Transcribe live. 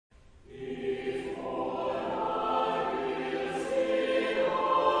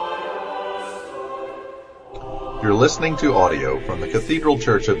You're listening to audio from the Cathedral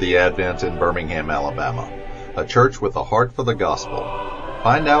Church of the Advent in Birmingham, Alabama, a church with a heart for the gospel.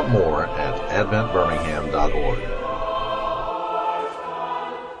 Find out more at adventbirmingham.org.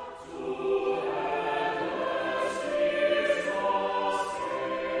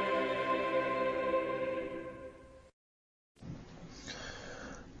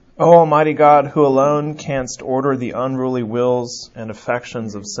 O Almighty God, who alone canst order the unruly wills and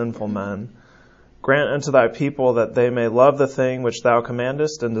affections of sinful men, grant unto thy people that they may love the thing which thou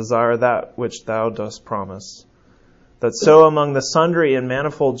commandest and desire that which thou dost promise, that so among the sundry and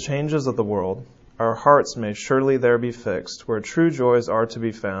manifold changes of the world, our hearts may surely there be fixed, where true joys are to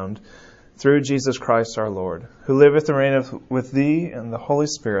be found, through Jesus Christ our Lord, who liveth and reigneth with thee and the Holy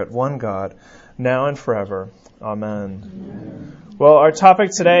Spirit, one God, now and forever. Amen. Well, our topic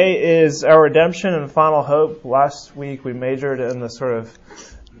today is our redemption and final hope. Last week we majored in the sort of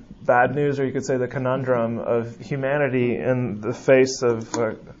bad news, or you could say the conundrum of humanity in the face of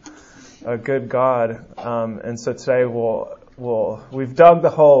a good God. And so today we've dug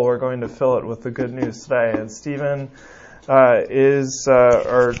the hole. We're going to fill it with the good news today. And Stephen is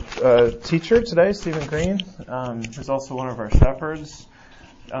our teacher today, Stephen Green, who's also one of our shepherds.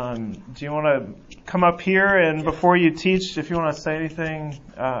 Do you want to come up here, and before you teach, if you want to say anything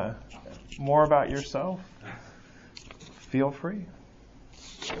more about yourself, feel free.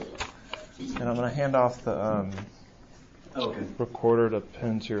 And I'm going to hand off the recorder to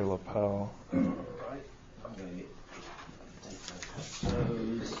pin to your lapel. All right. I'm going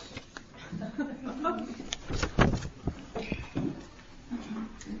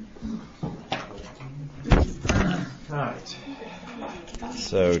to All right.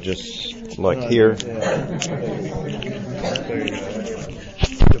 So just like here. There you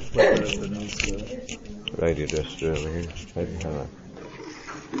go. Radio just over here. Maybe kind of.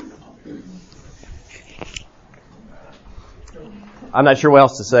 I'm not sure what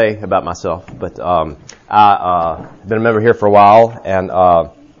else to say about myself, but I've been a member here for a while, and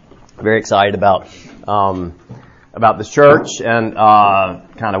very excited about this church and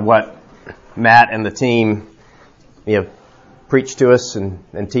kind of what Matt and the team, preach to us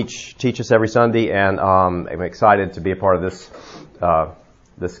and teach us every Sunday, and I'm excited to be a part of this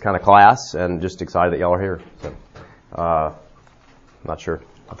kind of class, and just excited that y'all are here. So, not sure.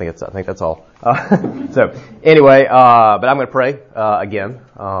 I think that's all. So anyway, but I'm going to pray again.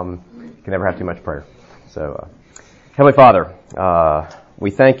 You can never have too much prayer. So, Heavenly Father, we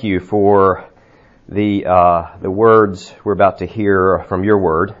thank you for the words we're about to hear from your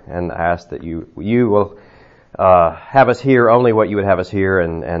word, and ask that you will have us hear only what you would have us hear,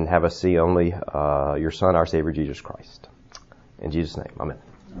 and have us see only your Son, our Savior, Jesus Christ. In Jesus' name, amen.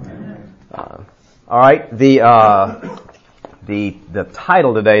 All right, the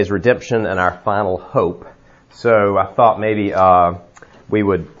title today is Redemption and Our Final Hope. So I thought maybe we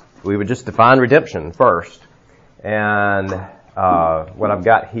would just define redemption first. And what I've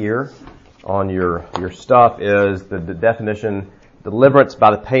got here on your stuff is the definition: deliverance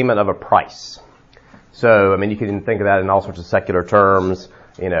by the payment of a price. So, you can think of that in all sorts of secular terms.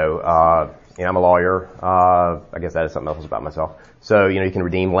 I'm a lawyer. I guess that is something else about myself. So, you can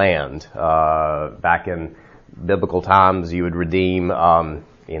redeem land. Back in biblical times, you would redeem,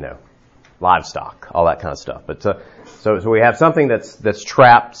 livestock, all that kind of stuff. But so we have something that's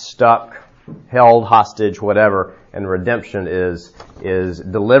trapped, stuck, held hostage, whatever, and redemption is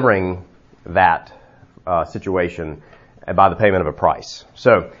delivering that situation by the payment of a price.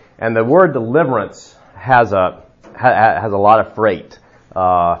 So, and the word deliverance has a lot of freight.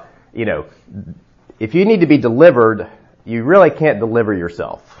 If you need to be delivered, you really can't deliver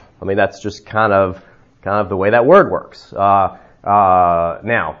yourself. That's just kind of the way that word works. Now,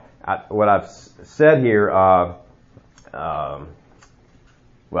 what I've said here, well,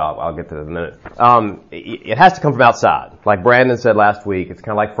 I'll get to that in a minute. It has to come from outside. Like Brandon said last week, it's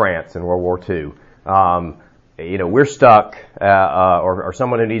kind of like France in World War II. We're stuck, or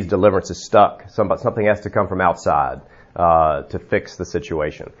someone who needs deliverance is stuck. Something has to come from outside to fix the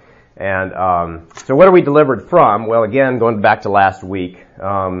situation. And so what are we delivered from? Well, again, going back to last week,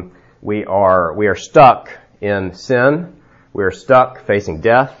 we are stuck in sin. We are stuck facing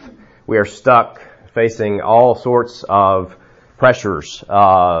death. We are stuck facing all sorts of pressures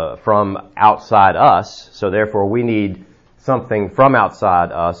from outside us. So therefore, we need something from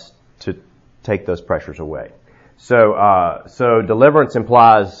outside us to take those pressures away. So deliverance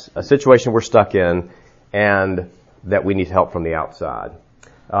implies a situation we're stuck in, and that we need help from the outside.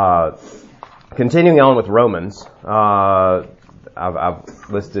 Continuing on with Romans, I've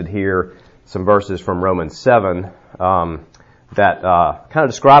listed here some verses from Romans 7 that kind of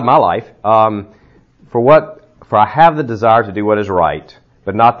describe my life. For For I have the desire to do what is right,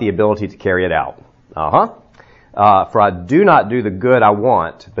 but not the ability to carry it out. For I do not do the good I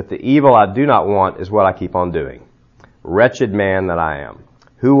want, but the evil I do not want is what I keep on doing. Wretched man that I am.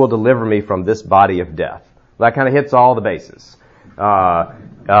 Who will deliver me from this body of death? That kind of hits all the bases.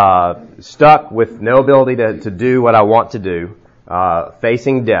 Stuck with no ability to do what I want to do,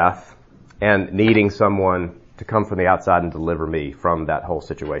 facing death, and needing someone to come from the outside and deliver me from that whole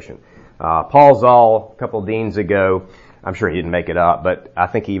situation. Paul Zoll, a couple of deans ago, I'm sure he didn't make it up, but I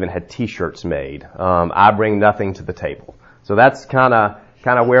think he even had T-shirts made. I bring nothing to the table. So that's kind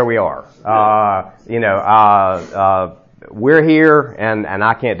of where we are. We're here, and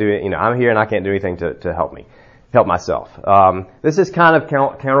I can't do it. I'm here, and I can't do anything to help myself. This is kind of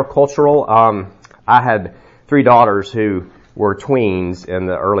countercultural. I had 3 daughters who were tweens in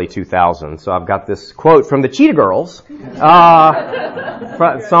the early 2000s. So I've got this quote from the Cheetah Girls,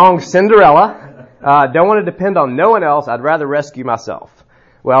 song Cinderella. Don't want to depend on no one else. I'd rather rescue myself.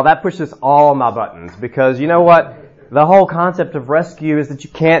 Well, that pushes all my buttons because you know what? The whole concept of rescue is that you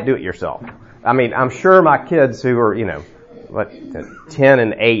can't do it yourself. I mean, I'm sure my kids who are, 10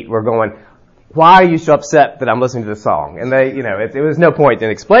 and 8 were going, why are you so upset that I'm listening to this song? And they, it was no point in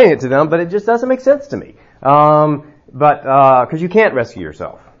explaining it to them, but it just doesn't make sense to me. Cause you can't rescue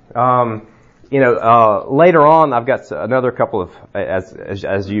yourself. Later on, I've got another couple of,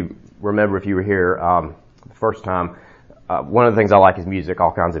 as you remember if you were here, the first time, one of the things I like is music,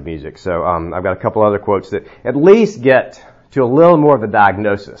 all kinds of music. So, I've got a couple other quotes that at least get to a little more of the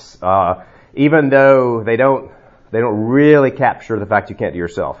diagnosis, even though they don't really capture the fact you can't do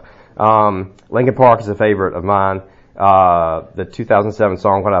yourself. Linkin Park is a favorite of mine. The 2007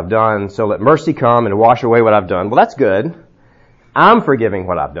 song, What I've Done. So let mercy come and wash away what I've done. Well, that's good. I'm forgiving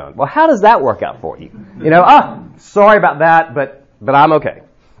what I've done. Well, how does that work out for you? Sorry about that, but I'm okay.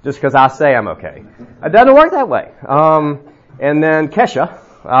 Just because I say I'm okay. It doesn't work that way. And then Kesha,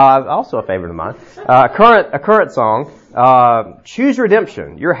 also a favorite of mine. A current song, Choose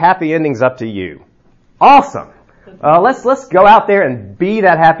Redemption. Your happy ending's up to you. Awesome. Let's go out there and be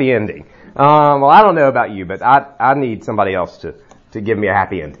that happy ending. Well, I don't know about you, but I need somebody else to give me a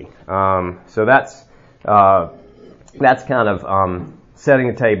happy ending. So that's kind of, setting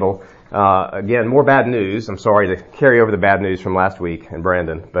the table. Again, more bad news. I'm sorry to carry over the bad news from last week and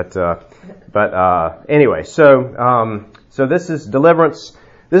Brandon, but anyway, so this is deliverance.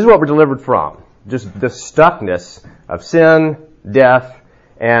 This is what we're delivered from. Just the stuckness of sin, death,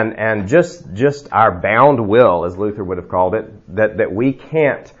 and just our bound will, as Luther would have called it, that we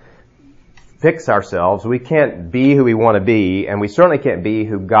can't fix ourselves. We can't be who we want to be, and we certainly can't be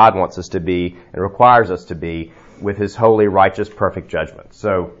who God wants us to be and requires us to be with His holy, righteous, perfect judgment.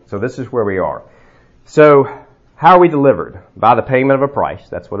 So this is where we are. So how are we delivered? By the payment of a price.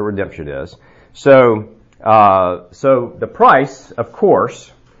 That's what a redemption is. So the price, of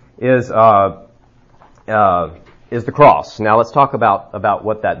course, is the cross. Now let's talk about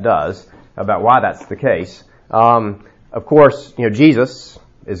what that does, about why that's the case. Of course, Jesus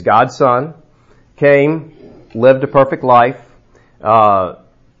is God's Son, came, lived a perfect life,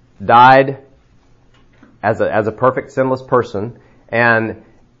 died as a perfect sinless person, and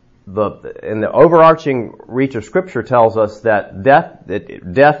the overarching reach of Scripture tells us that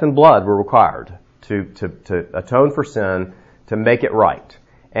death and blood were required to atone for sin, to make it right.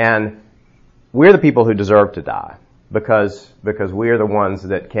 And we're the people who deserve to die because we are the ones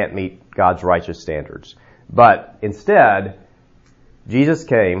that can't meet God's righteous standards. But instead, Jesus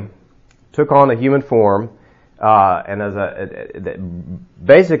came, took on a human form, and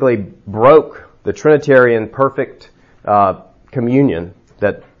basically broke the Trinitarian perfect communion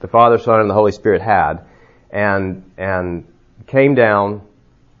that the Father, Son, and the Holy Spirit had, and came down,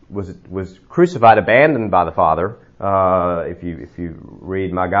 was crucified, abandoned by the Father. If you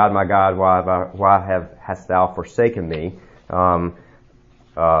read, my God, why hast thou forsaken me?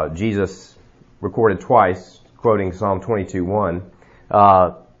 Jesus recorded twice, quoting Psalm 22:1,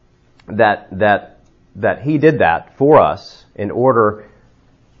 that He did that for us in order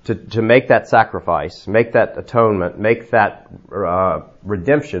to make that sacrifice, make that atonement, make that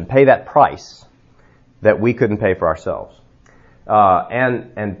redemption, pay that price that we couldn't pay for ourselves.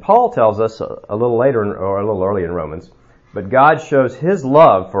 And Paul tells us a little later, or a little early in Romans, but God shows His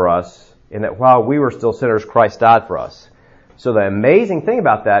love for us in that while we were still sinners, Christ died for us. So the amazing thing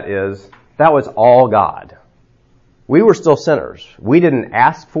about that is that was all God. We were still sinners. We didn't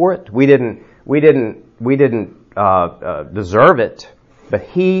ask for it. We didn't deserve it. But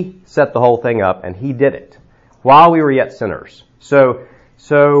He set the whole thing up, and He did it while we were yet sinners. So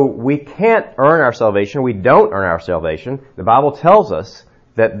we can't earn our salvation. We don't earn our salvation. The Bible tells us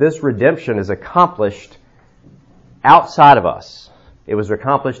that this redemption is accomplished outside of us. It was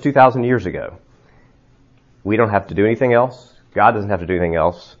accomplished 2,000 years ago. We don't have to do anything else. God doesn't have to do anything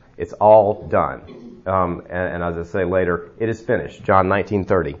else. It's all done. And as I say later, it is finished. John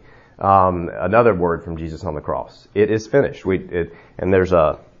 19:30. Another word from Jesus on the cross. It is finished. And there's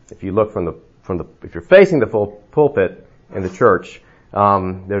if you look if you're facing the full pulpit in the church,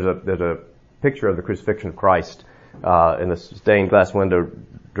 there's a picture of the crucifixion of Christ in the stained glass window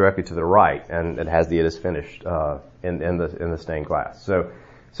directly to the right, and it has the "it is finished" in the stained glass. So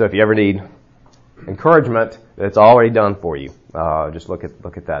if you ever need encouragement, it's already done for you. Just look at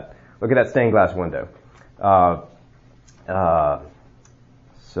that. Look at that stained glass window.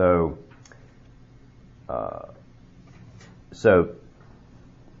 So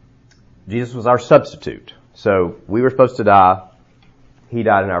Jesus was our substitute. So we were supposed to die. He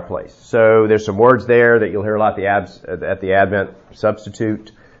died in our place. So there's some words there that you'll hear a lot at the Advent: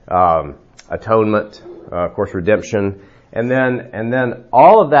 substitute, atonement, of course, redemption, and then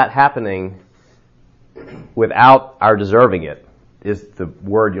all of that happening without our deserving it is the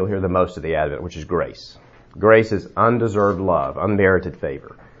word you'll hear the most at the Advent, which is grace. Grace is undeserved love, unmerited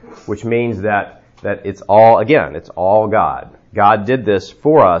favor, which means that it's all God. God did this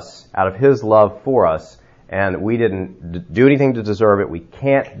for us out of His love for us, and we didn't do anything to deserve it. We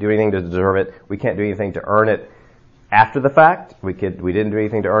can't do anything to deserve it. We can't do anything to earn it after the fact. We didn't do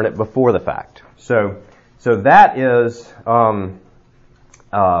anything to earn it before the fact. So that is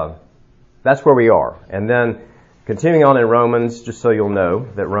that's where we are. And then continuing on in Romans, just so you'll know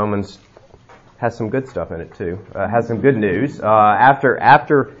that Romans has some good stuff in it too. Has some good news. After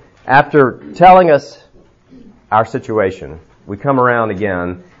telling us our situation, we come around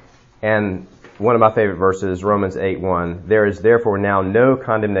again, and one of my favorite verses, Romans 8:1, there is therefore now no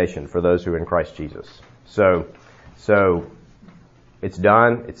condemnation for those who are in Christ Jesus. So it's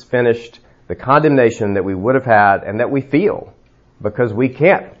done, it's finished. The condemnation that we would have had and that we feel because we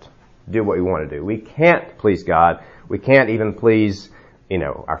can't do what we want to do. We can't please God. We can't even please,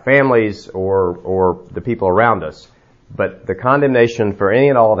 our families or the people around us. But the condemnation for any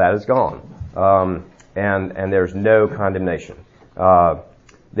and all of that is gone. And there's no condemnation.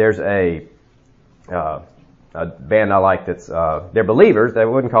 There's a band I like that's, they're believers. They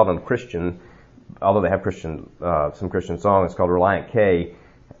wouldn't call them Christian, although they have some Christian songs. It's called Reliant K.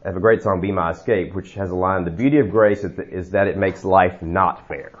 They have a great song, Be My Escape, which has a line, the beauty of grace is that it makes life not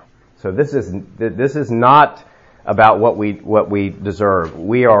fair. So this is not about what we deserve.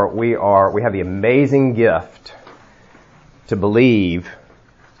 We have the amazing gift to believe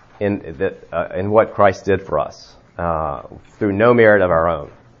in what Christ did for us through no merit of our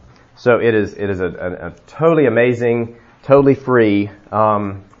own. So it is a totally amazing, totally free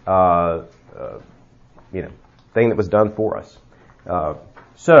thing that was done for us.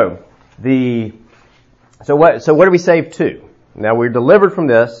 So what are we saved to? Now we're delivered from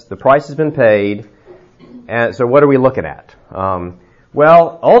this. The price has been paid. And so what are we looking at?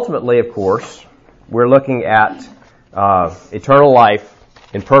 Well, ultimately, of course, we're looking at eternal life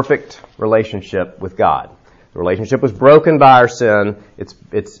in perfect relationship with God. The relationship was broken by our sin.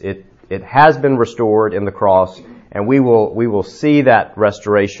 It has been restored in the cross, and we will see that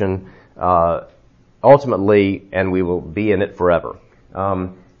restoration ultimately, and we will be in it forever.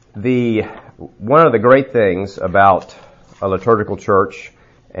 One of the great things about a liturgical church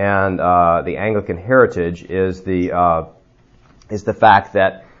and the Anglican heritage is the fact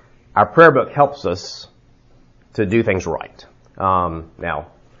that our prayer book helps us to do things right.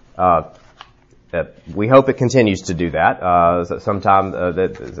 We hope it continues to do that. Sometime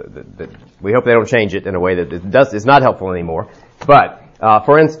we hope they don't change it in a way that is not helpful anymore. But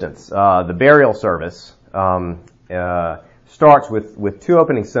for instance, the burial service starts with two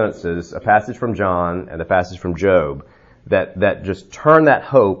opening sentences, a passage from John and a passage from Job, that just turn that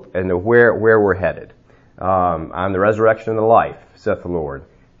hope into where we're headed. I'm the resurrection and the life, saith the Lord.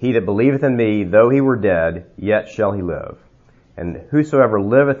 He that believeth in me, though he were dead, yet shall he live. And whosoever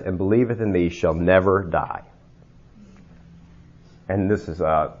liveth and believeth in me shall never die. And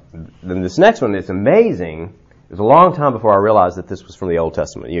then this next one is amazing. It was a long time before I realized that this was from the Old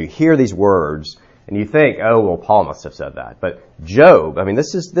Testament. You hear these words and you think, oh, well, Paul must have said that. But Job,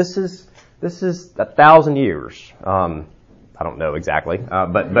 this is 1,000 years. I don't know exactly,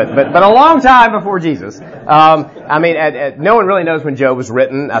 but a long time before Jesus. No one really knows when Job was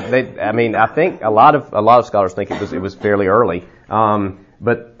written. I think a lot of scholars think it was fairly early.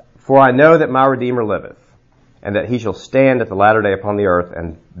 But for I know that my Redeemer liveth, and that he shall stand at the latter day upon the earth,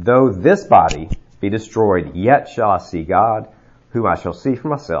 and though this body be destroyed, yet shall I see God, whom I shall see for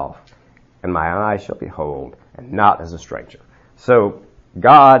myself, and my eyes shall behold, and not as a stranger. So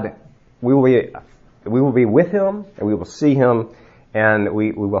God, we will be we will be with him, and we will see him, and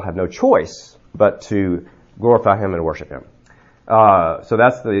we will have no choice but to glorify him and worship him. So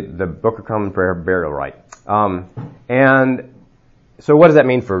that's the Book of Common Prayer burial rite. And so what does that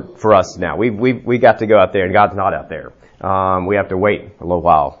mean for us now? We got to go out there, and God's not out there. We have to wait a little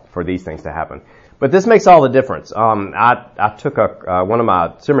while for these things to happen. But this makes all the difference. I took one of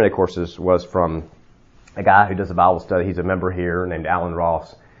my seminary courses was from a guy who does a Bible study. He's a member here named Alan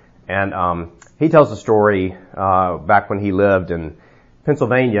Ross. And he tells a story back when he lived in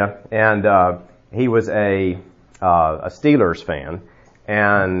Pennsylvania, and he was a Steelers fan.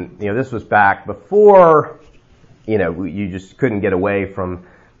 And, this was back before, you just couldn't get away from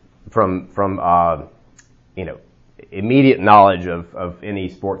immediate knowledge of any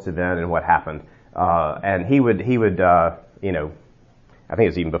sports event and what happened. And he would I think it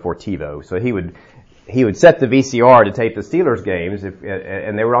was even before TiVo. So he would set the VCR to tape the Steelers games,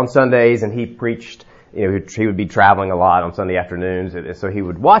 and they were on Sundays, and he preached. He would be traveling a lot on Sunday afternoons, so he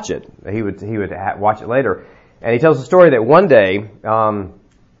would watch it. He would watch it later, and he tells the story that one day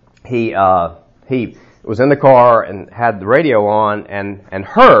he was in the car and had the radio on and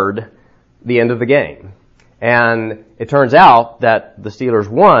heard the end of the game, and it turns out that the Steelers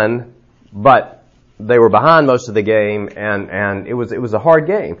won, but they were behind most of the game, and it was a hard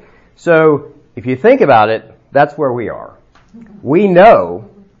game. So if you think about it, that's where we are. We know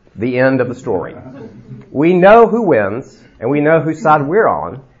the end of the story. We know who wins, and we know whose side we're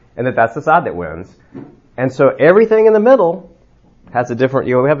on, and that's the side that wins. And so everything in the middle has a different,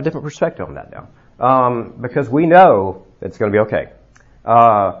 we have a different perspective on that now. Because we know that it's going to be okay.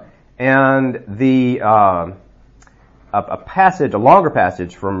 And a longer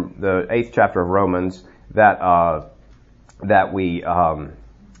passage from the 8th chapter of Romans that we,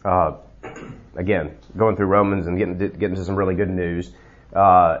 again, going through Romans and getting to some really good news,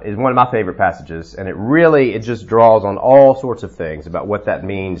 is one of my favorite passages, and it just draws on all sorts of things about what that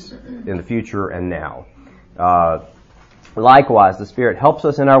means in the future and now. Likewise, the Spirit helps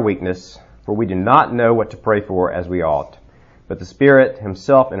us in our weakness, for we do not know what to pray for as we ought, but the Spirit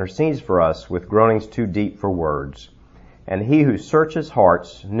himself intercedes for us with groanings too deep for words. And he who searches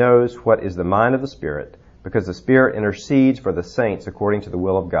hearts knows what is the mind of the Spirit, because the Spirit intercedes for the saints according to the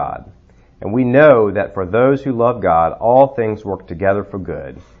will of God. And we know that for those who love God, all things work together for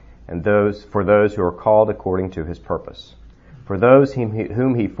good, and for those who are called according to his purpose. For those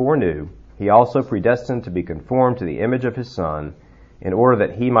whom he foreknew, he also predestined to be conformed to the image of his Son, in order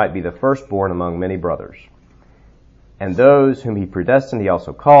that he might be the firstborn among many brothers. And those whom he predestined, he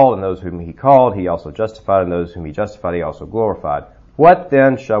also called, and those whom he called, he also justified, and those whom he justified, he also glorified. What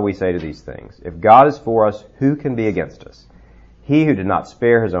then shall we say to these things? If God is for us, who can be against us? He who did not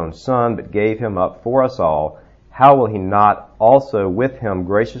spare his own Son, but gave him up for us all, how will he not also with him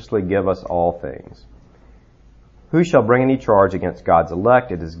graciously give us all things? Who shall bring any charge against God's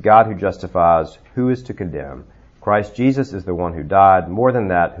elect? It is God who justifies. Who is to condemn? Christ Jesus is the one who died, more than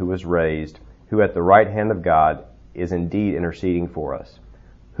that, who was raised, who at the right hand of God is indeed interceding for us.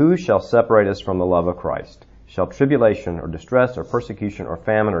 Who shall separate us from the love of Christ? Shall tribulation or distress or persecution or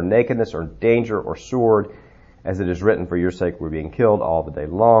famine or nakedness or danger or sword? As it is written, for your sake we're being killed all the day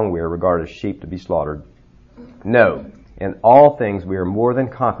long. We are regarded as sheep to be slaughtered. No, in all things we are more than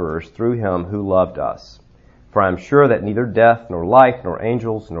conquerors through him who loved us. For I am sure that neither death, nor life, nor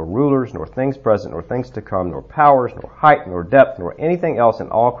angels, nor rulers, nor things present, nor things to come, nor powers, nor height, nor depth, nor anything else in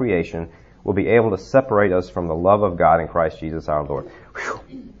all creation will be able to separate us from the love of God in Christ Jesus our Lord. Whew.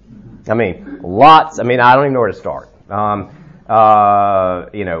 I don't even know where to start.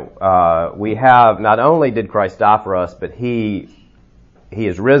 We have, not only did Christ die for us, but He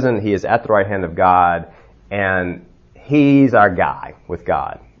is risen, He is at the right hand of God, and He's our guy with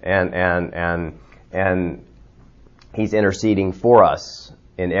God. And He's interceding for us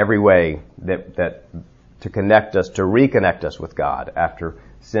in every way that to connect us, to reconnect us with God after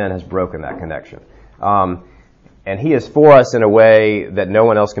sin has broken that connection. And He is for us in a way that no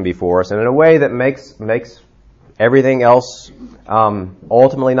one else can be for us, and in a way that makes everything else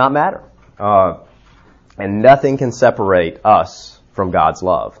ultimately not matter. And nothing can separate us from God's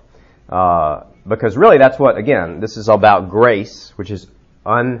love. Because really that's what, again, this is about grace, which is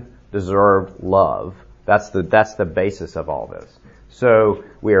undeserved love. That's the basis of all this. So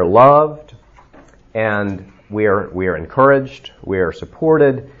we are loved, and we are encouraged, we are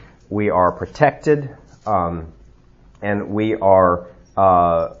supported, we are protected, and we have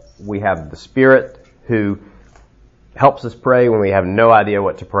the Spirit who helps us pray when we have no idea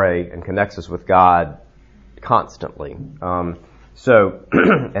what to pray and connects us with God constantly. And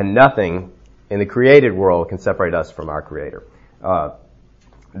nothing in the created world can separate us from our Creator.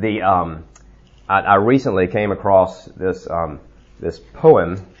 I recently came across this this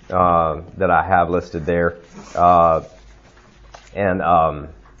poem that I have listed there, and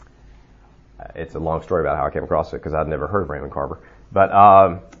it's a long story about how I came across it because I'd never heard of Raymond Carver. But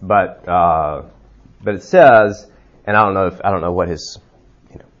it says, and I don't know what his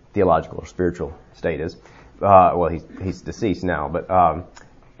theological or spiritual state is. Well, he's deceased now, but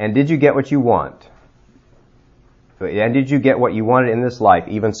and did you get what you want? And did you get what you wanted in this life?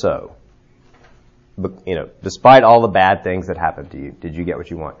 Even so, despite all the bad things that happened to you, did you get what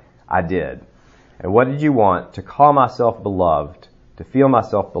you want? I did. And what did you want? To call myself beloved, to feel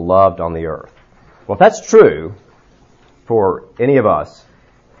myself beloved on the earth. Well, if that's true for any of us,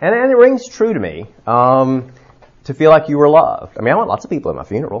 and it rings true to me, to feel like you were loved. I mean, I want lots of people at my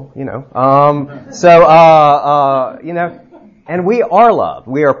funeral, and we are loved.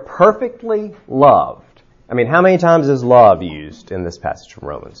 We are perfectly loved. I mean, how many times is love used in this passage from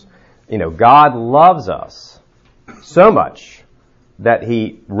Romans? God loves us so much that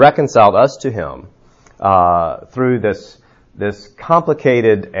He reconciled us to Him through this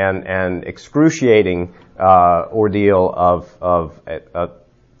complicated and excruciating ordeal of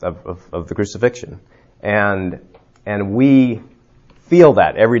the crucifixion, and we feel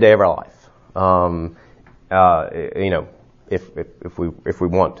that every day of our life. If we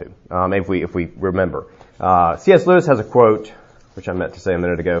want to, if we remember. C.S. Lewis has a quote, which I meant to say a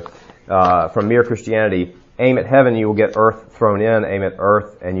minute ago, from Mere Christianity: "Aim at heaven, you will get earth thrown in. Aim at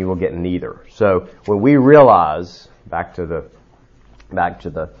earth, and you will get neither." So when we realize, back to the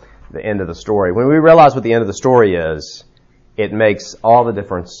end of the story, when we realize what the end of the story is, it makes all the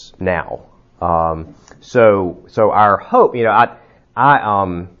difference now. So our hope,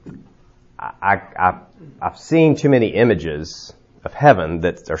 I've seen too many images of heaven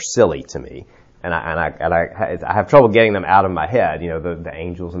that are silly to me, and I have trouble getting them out of my head. The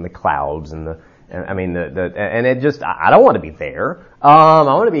angels and the clouds and it just, I don't want to be there. I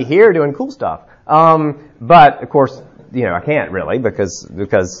want to be here doing cool stuff. But of course, I can't really because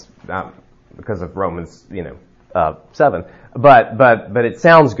of Romans, 7. But it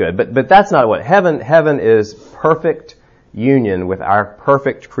sounds good. But that's not what heaven is. Perfect union with our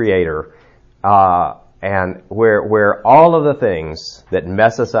perfect Creator, and where all of the things that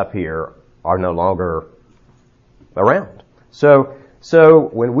mess us up here are no longer around. So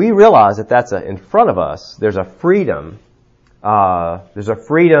when we realize that that's in front of us, there's a freedom. There's a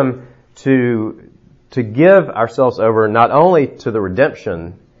freedom to give ourselves over not only to the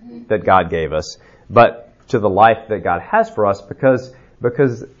redemption that God gave us, but to the life that God has for us, because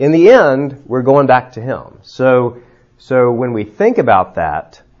in the end we're going back to Him. So when we think about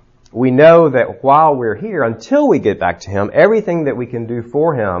that, we know that while we're here, until we get back to Him, everything that we can do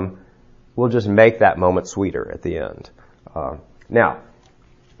for Him will just make that moment sweeter at the end. Now,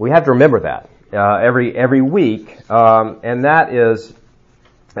 we have to remember that every week, and that is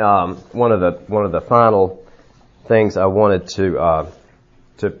one of the final things I wanted to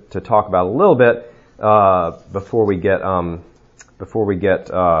talk about a little bit before we get open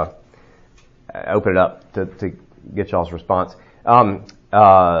it up to get y'all's response. Here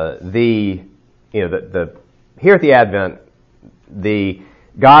at the Advent,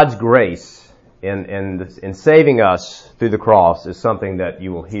 God's grace in saving us through the cross is something that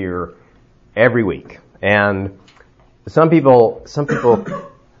you will hear every week. And some people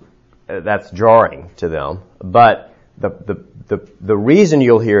that's jarring to them, but the reason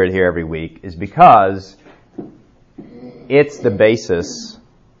you'll hear it here every week is because it's the basis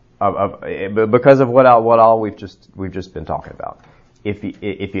because of what all we've just been talking about. If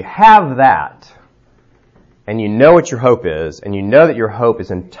you have that, and you know what your hope is, and you know that your hope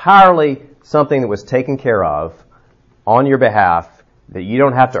is entirely something that was taken care of on your behalf, that you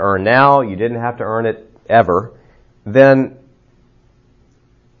don't have to earn now, you didn't have to earn it ever, then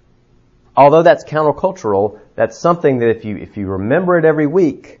although that's countercultural, that's something that if you remember it every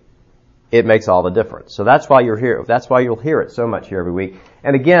week, it makes all the difference. So that's why you're here. That's why you'll hear it so much here every week.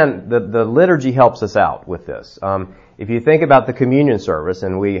 And again, the liturgy helps us out with this. If you think about the communion service,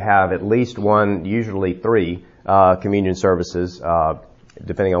 and we have at least one, usually 3 communion services,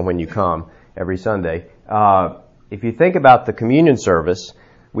 depending on when you come every Sunday. If you think about the communion service,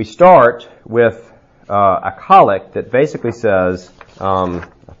 we start with a collect that basically says, I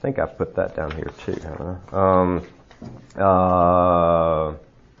think I put that down here too, haven't I?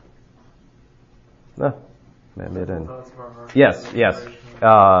 No, maybe I didn't. Yes.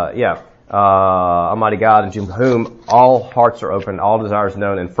 Almighty God, in whom all hearts are open, all desires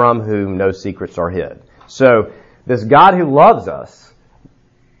known, and from whom no secrets are hid. So, this God who loves us,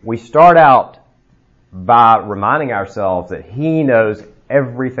 we start out by reminding ourselves that He knows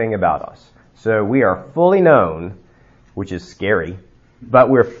everything about us. So we are fully known, which is scary, but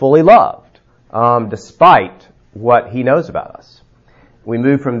we're fully loved, despite what He knows about us. We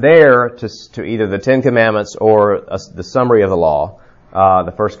move from there to either the Ten Commandments or the summary of the law.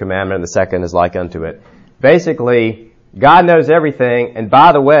 The first commandment and the second is like unto it. Basically, God knows everything, and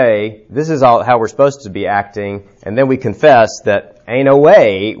by the way, this is all how we're supposed to be acting, and then we confess that ain't no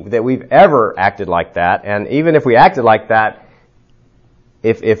way that we've ever acted like that, and even if we acted like that,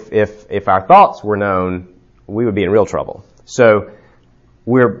 if our thoughts were known, we would be in real trouble. So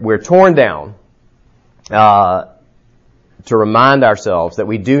we're torn down to remind ourselves that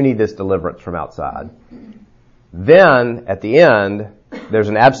we do need this deliverance from outside. Then, at the end, there's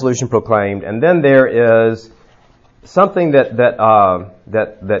an absolution proclaimed, and then there is something that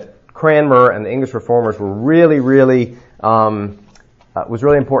Cranmer and the English Reformers were really was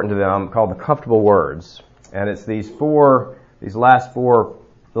really important to them, called the comfortable words, and it's these last four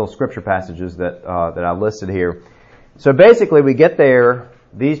little scripture passages that I listed here. So basically, we get there.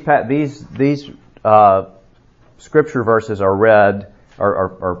 These scripture verses are read,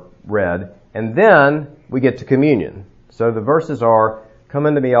 and then we get to communion. So the verses are, "Come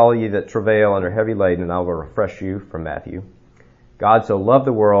unto me, all ye that travail and are heavy laden, and I will refresh you," from Matthew. "God so loved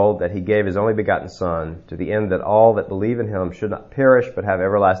the world that He gave His only begotten Son, to the end that all that believe in Him should not perish but have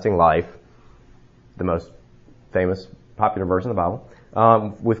everlasting life." The most famous, popular verse in the Bible,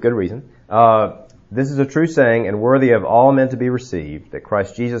 with good reason. "This is a true saying and worthy of all men to be received, that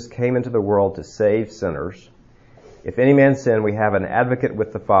Christ Jesus came into the world to save sinners. If any man sin, we have an advocate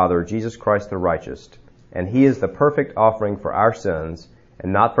with the Father, Jesus Christ the righteous. And He is the perfect offering for our sins,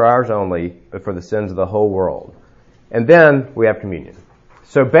 and not for ours only, but for the sins of the whole world." And then we have communion.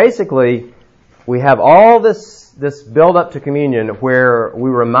 So basically, we have all this build up to communion where we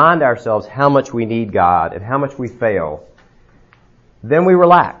remind ourselves how much we need God and how much we fail. Then we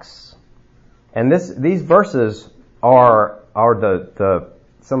relax. And these verses are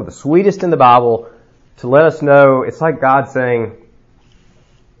some of the sweetest in the Bible to let us know. It's like God saying,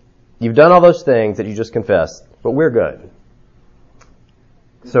 "You've done all those things that you just confessed, but we're good.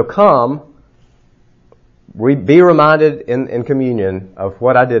 So come, be reminded in communion of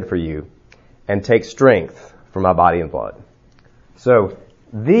what I did for you, and take strength from my body and blood." So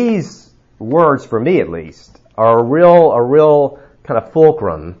these words, for me at least, are a real kind of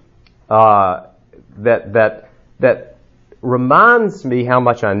fulcrum that reminds me how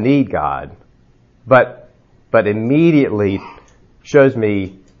much I need God, but immediately shows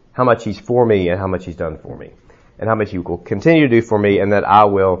me how much He's for me and how much He's done for me, and how much He will continue to do for me, and that I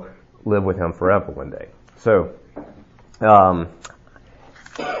will live with Him forever one day. So, I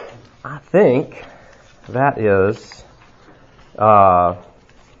think that is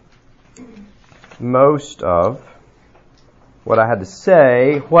most of what I had to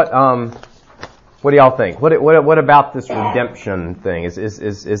say. What do y'all think? What about this redemption thing? Is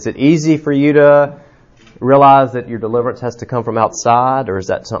it easy for you to realize that your deliverance has to come from outside, or is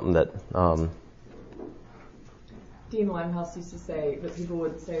that something that Dean Limehouse used to say, that people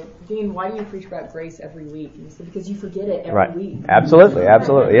would say, "Dean, why do you preach about grace every week?" And he said, "Because you forget it every week." Absolutely.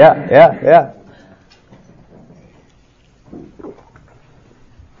 Yeah.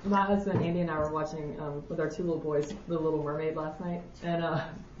 My husband Andy and I were watching with our two little boys The Little Mermaid last night, and it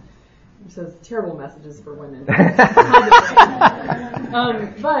says terrible messages for women. But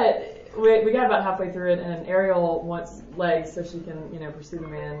we got about halfway through it, and Ariel wants legs so she can, pursue the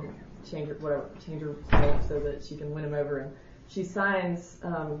man, change herself so that she can win him over. And she signs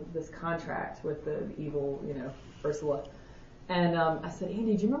this contract with the evil, Ursula. And I said,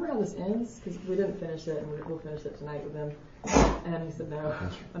 "Andy, do you remember how this ends? Because we didn't finish it, and we'll finish it tonight with him." And he said, "No."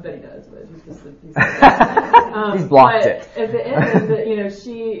 I bet he does, but he's blocked it. At the end,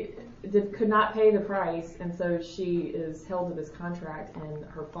 she could not pay the price, and so she is held to this contract, and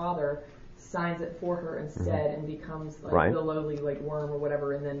her father signs it for her instead, and becomes the lowly worm or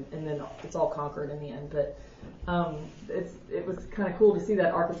whatever, and then it's all conquered in the end. But it was kind of cool to see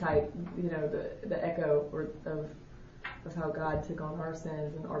that archetype, the echo of how God took on our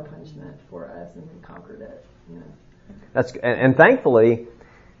sins and our punishment for us and conquered it. That's and thankfully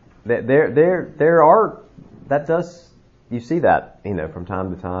there are that does. You see that, from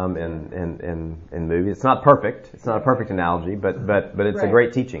time to time in movies. It's not perfect. It's not a perfect analogy, but it's a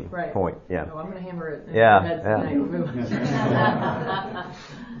great teaching point. Yeah. Oh, I'm going to hammer it. Yeah.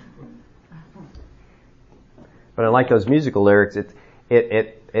 But I like those musical lyrics.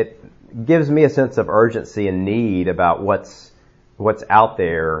 It gives me a sense of urgency and need about what's out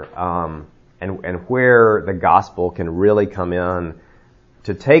there, and where the gospel can really come in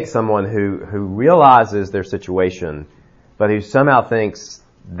to take someone who realizes their situation, but who somehow thinks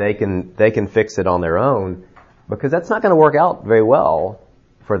they can fix it on their own, because that's not going to work out very well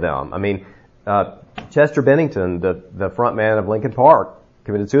for them. I mean, Chester Bennington, the front man of Linkin Park,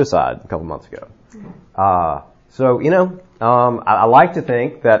 committed suicide a couple months ago. So I like to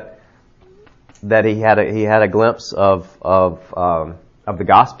think that he had a glimpse of the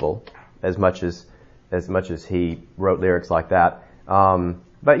gospel as much as he wrote lyrics like that.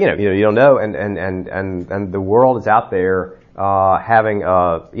 But you don't know, and the world is out there having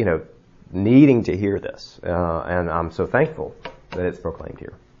needing to hear this, and I'm so thankful that it's proclaimed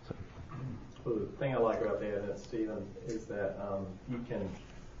here. So. Well, the thing I like about the Advent, Stephen, is that you can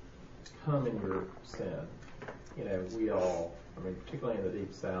come in your sin. We all, particularly in the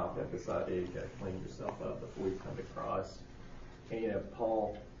Deep South, have this idea you got to clean yourself up before you come to Christ. And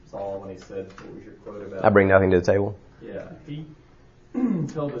Paul Saul, when he said, what was your quote about? I bring nothing to the table. Yeah, he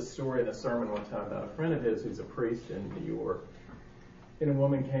told this story in a sermon one time about a friend of his who's a priest in New York. And a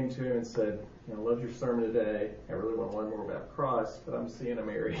woman came to him and said, I love your sermon today. I really want to learn more about Christ, but I'm seeing a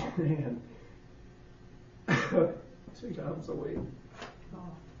married man 2 times a week.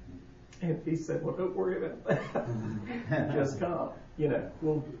 And he said, well, don't worry about that. Just come.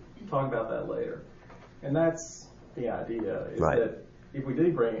 We'll talk about that later. And that's the idea, is that if we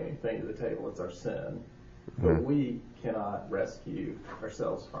do bring anything to the table, it's our sin. But we cannot rescue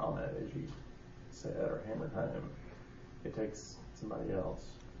ourselves from it, as you said, or hammered home. It takes somebody else.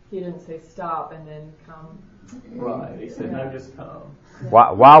 He didn't say stop and then come. Right. He said, no, just come.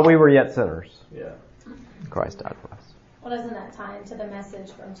 While we were yet sinners, Christ died for us. Well, doesn't that tie into the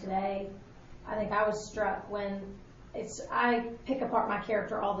message from today? I think I was struck when I pick apart my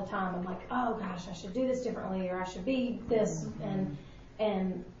character all the time. I'm like, oh gosh, I should do this differently, or I should be this.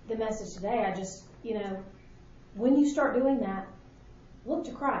 And the message today, I just, when you start doing that, look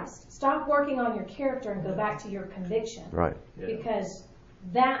to Christ. Stop working on your character and go back to your conviction. Right. Because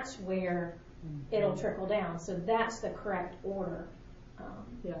that's where it'll trickle down. So that's the correct order. I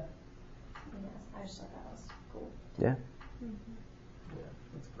just thought that was cool. Yeah.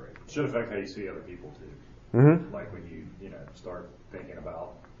 That's great. It should affect how you see other people too. Mm-hmm. Like when you start thinking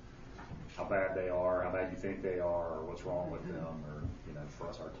about how bad they are, how bad you think they are, or what's wrong with them, or for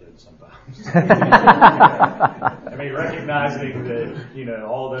us, our kids sometimes. Recognizing that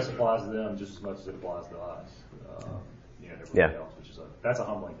all of this applies to them just as much as it applies to us. Everybody else, which is that's a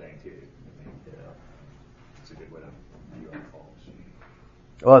humbling thing too. It's a good way to view other folks.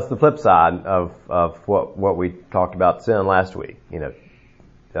 Well, it's the flip side of what we talked about sin last week.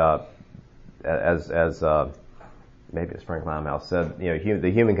 As maybe as Frank Limehouse said,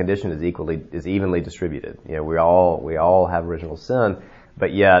 the human condition is evenly distributed. We all have original sin,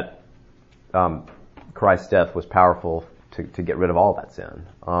 but yet Christ's death was powerful to get rid of all that sin.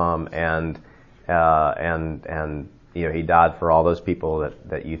 And he died for all those people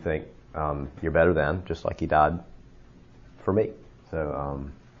that you think you're better than, just like he died for me. So.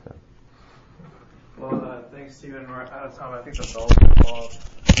 Well, thanks, Stephen. We're out of time. I think that's all the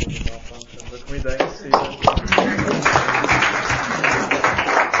malfunction. But can we thank Stephen?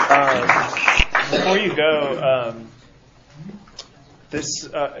 Before you go,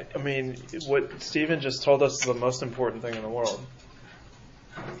 what Stephen just told us is the most important thing in the world.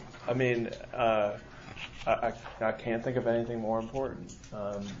 I can't think of anything more important.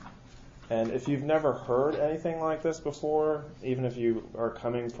 And if you've never heard anything like this before, even if you are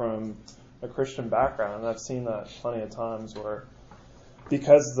coming from a Christian background, and I've seen that plenty of times where,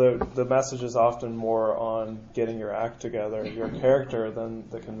 because the message is often more on getting your act together, your character, than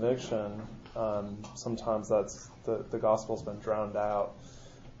the conviction, sometimes that's the gospel's been drowned out.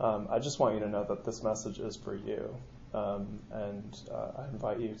 I just want you to know that this message is for you, and I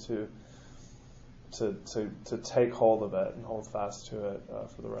invite you to take hold of it and hold fast to it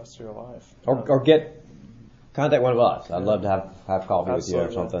for the rest of your life. Or contact one of us. I'd love to have coffee with you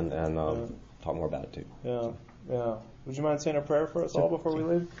or something and talk more about it too. Yeah. Would you mind saying a prayer for us all before we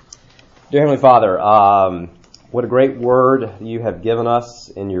leave? Dear Heavenly Father, what a great word you have given us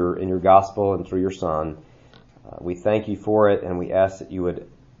in your gospel and through your Son. We thank you for it, and we ask that you would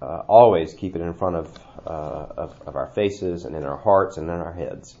always keep it in front of our faces and in our hearts and in our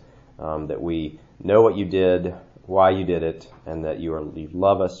heads. That we know what you did, why you did it, and that you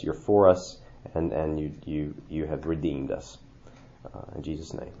love us, you're for us, and you have redeemed us. In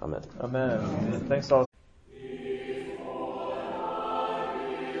Jesus' name, amen. Amen. Thanks all.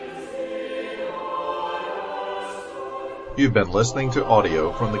 You've been listening to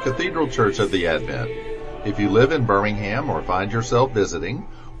audio from the Cathedral Church of the Advent. If you live in Birmingham or find yourself visiting,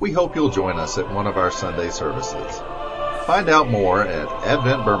 we hope you'll join us at one of our Sunday services. Find out more at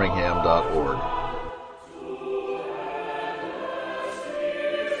adventbirmingham.org.